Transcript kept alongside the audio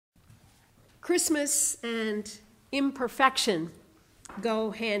Christmas and imperfection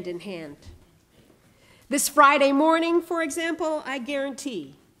go hand in hand. This Friday morning, for example, I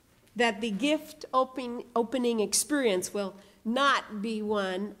guarantee that the gift opening experience will not be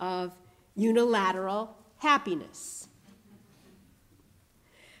one of unilateral happiness.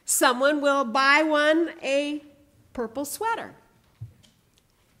 Someone will buy one a purple sweater,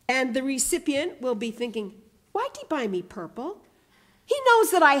 and the recipient will be thinking, why'd he buy me purple? He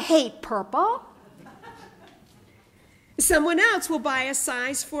knows that I hate purple. Someone else will buy a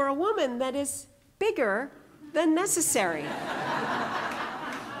size for a woman that is bigger than necessary.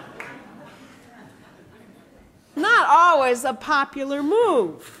 Not always a popular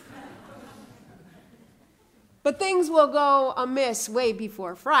move. But things will go amiss way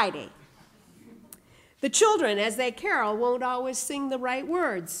before Friday. The children, as they carol, won't always sing the right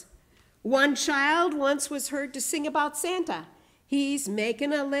words. One child once was heard to sing about Santa. He's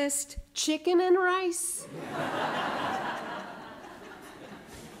making a list, chicken and rice.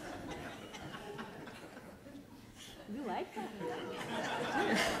 You like that?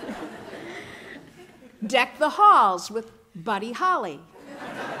 Deck the halls with Buddy Holly.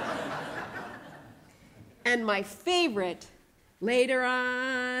 And my favorite, later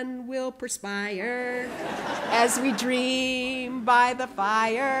on we'll perspire as we dream by the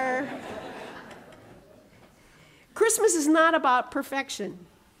fire. Christmas is not about perfection.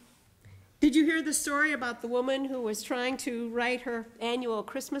 Did you hear the story about the woman who was trying to write her annual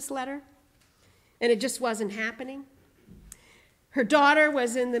Christmas letter, and it just wasn't happening? Her daughter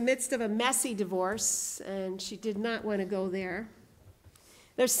was in the midst of a messy divorce, and she did not want to go there.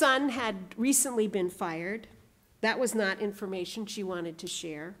 Their son had recently been fired. That was not information she wanted to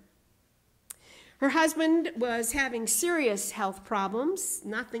share. Her husband was having serious health problems,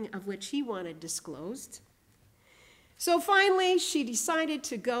 nothing of which he wanted disclosed. So finally, she decided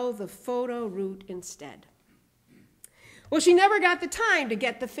to go the photo route instead. Well, she never got the time to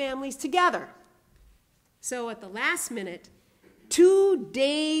get the families together. So at the last minute, 2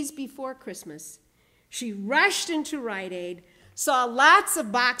 days before Christmas, she rushed into Rite Aid, saw lots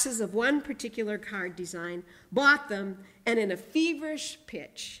of boxes of one particular card design, bought them, and in a feverish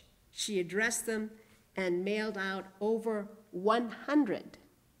pitch, she addressed them and mailed out over 100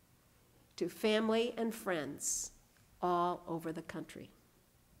 to family and friends all over the country.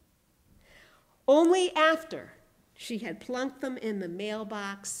 Only after she had plunked them in the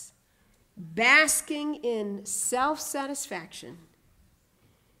mailbox, basking in self-satisfaction,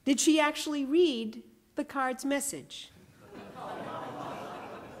 did she actually read the card's message.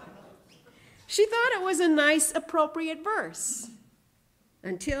 She thought it was a nice, appropriate verse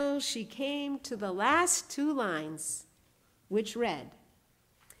until she came to the last 2 lines, which read,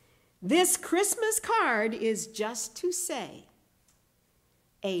 "This Christmas card is just to say,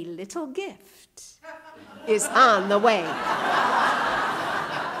 a little gift is on the way."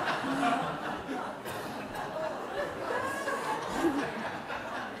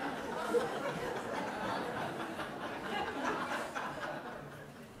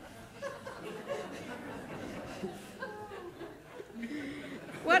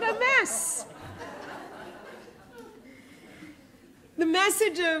 What a mess. The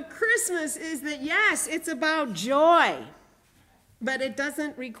message of Christmas is that, yes, it's about joy, but it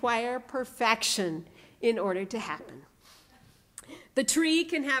doesn't require perfection in order to happen. The tree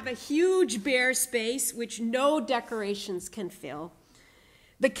can have a huge bare space which no decorations can fill.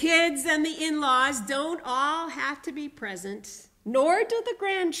 The kids and the in-laws don't all have to be present, nor do the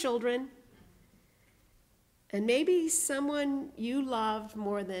grandchildren. And maybe someone you loved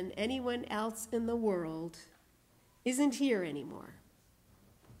more than anyone else in the world isn't here anymore.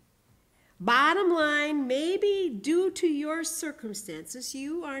 Bottom line, maybe due to your circumstances,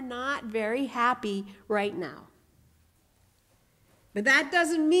 you are not very happy right now. But that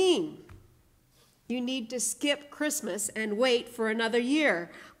doesn't mean you need to skip Christmas and wait for another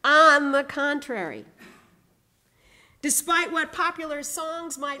year. On the contrary, despite what popular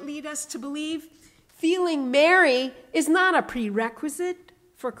songs might lead us to believe, feeling merry is not a prerequisite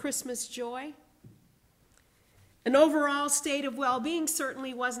for Christmas joy. An overall state of well-being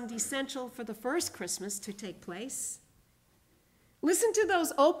certainly wasn't essential for the first Christmas to take place. Listen to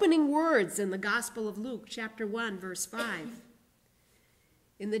those opening words in the Gospel of Luke, chapter 1, verse 5.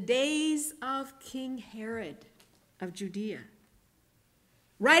 In the days of King Herod of Judea.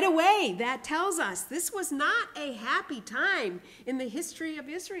 Right away, that tells us this was not a happy time in the history of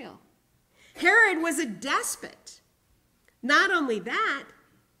Israel. Herod was a despot. Not only that,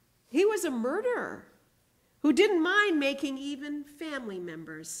 he was a murderer who didn't mind making even family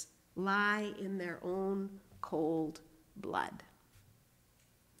members lie in their own cold blood.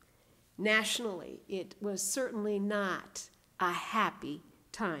 nationally, it was certainly not a happy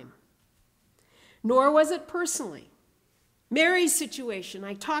time. Nor was it personally. Mary's situation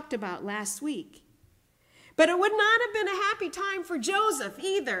I talked about last week. But it would not have been a happy time for Joseph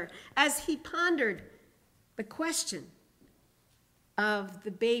either, as he pondered the question of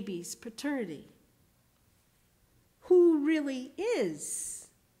the baby's paternity. Who really is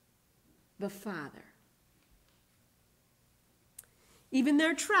the father? Even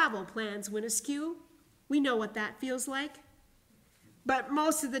their travel plans went askew. We know what that feels like. But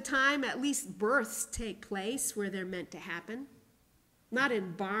most of the time, at least births take place where they're meant to happen, not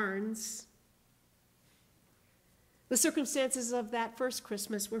in barns. The circumstances of that first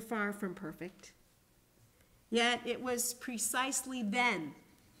Christmas were far from perfect. Yet it was precisely then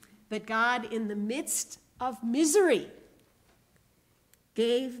that God, in the midst of misery,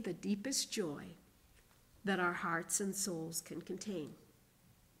 gave the deepest joy that our hearts and souls can contain.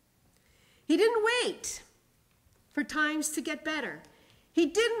 He didn't wait for times to get better. He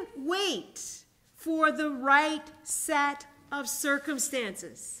didn't wait for the right set of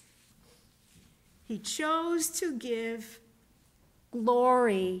circumstances. He chose to give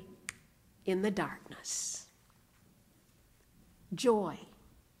glory in the darkness. Joy,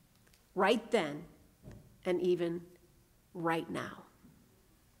 right then and even right now.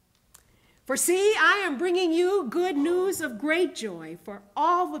 For see, I am bringing you good news of great joy for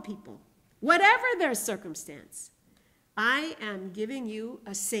all the people, whatever their circumstance. I am giving you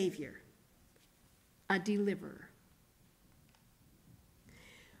a Savior, a deliverer.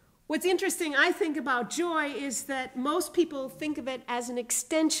 What's interesting, I think, about joy is that most people think of it as an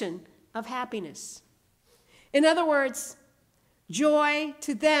extension of happiness. In other words, joy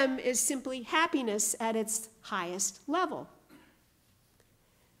to them is simply happiness at its highest level.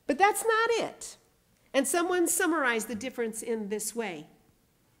 But that's not it. And someone summarized the difference in this way.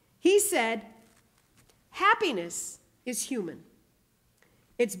 He said, happiness is human.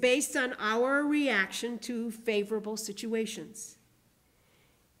 It's based on our reaction to favorable situations.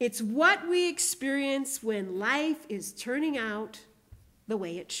 It's what we experience when life is turning out the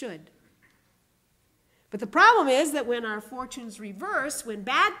way it should. But the problem is that when our fortunes reverse, when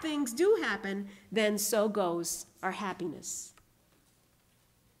bad things do happen, then so goes our happiness.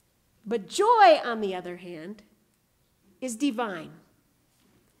 But joy, on the other hand, is divine.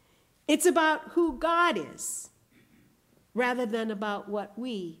 It's about who God is, rather than about what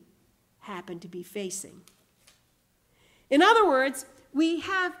we happen to be facing. In other words, we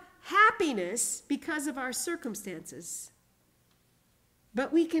have happiness because of our circumstances,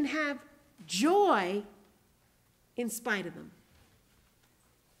 but we can have joy in spite of them.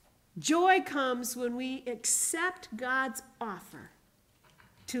 Joy comes when we accept God's offer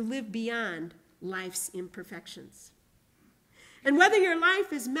to live beyond life's imperfections. And whether your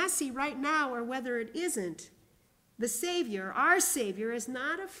life is messy right now or whether it isn't, the Savior, our Savior, is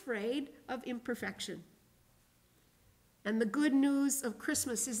not afraid of imperfection. And the good news of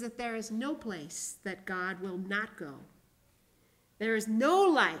Christmas is that there is no place that God will not go. There is no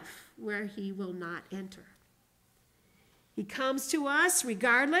life where he will not enter. He comes to us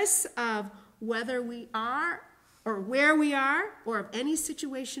regardless of whether we are or where we are or of any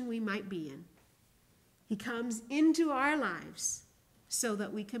situation we might be in. He comes into our lives so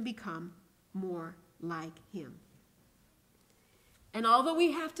that we can become more like him. And all that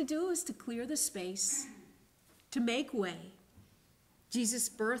we have to do is to clear the space, to make way. Jesus'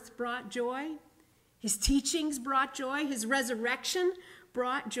 birth brought joy. His teachings brought joy. His resurrection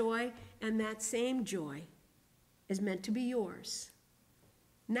brought joy. And that same joy is meant to be yours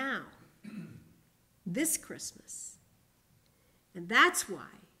now, this Christmas. And that's why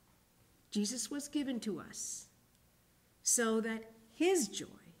Jesus was given to us, so that his joy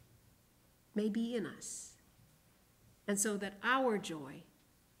may be in us, and so that our joy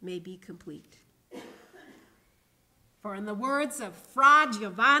may be complete. For in the words of Fra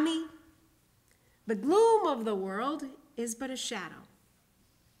Giovanni, the gloom of the world is but a shadow.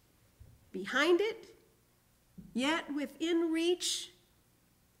 Behind it, yet within reach,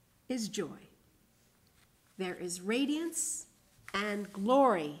 is joy. There is radiance and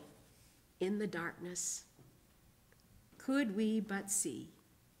glory in the darkness. Could we but see?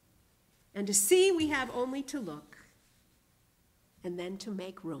 And to see, we have only to look, and then to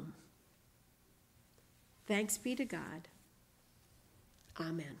make room. Thanks be to God.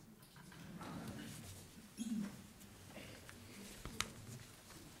 Amen.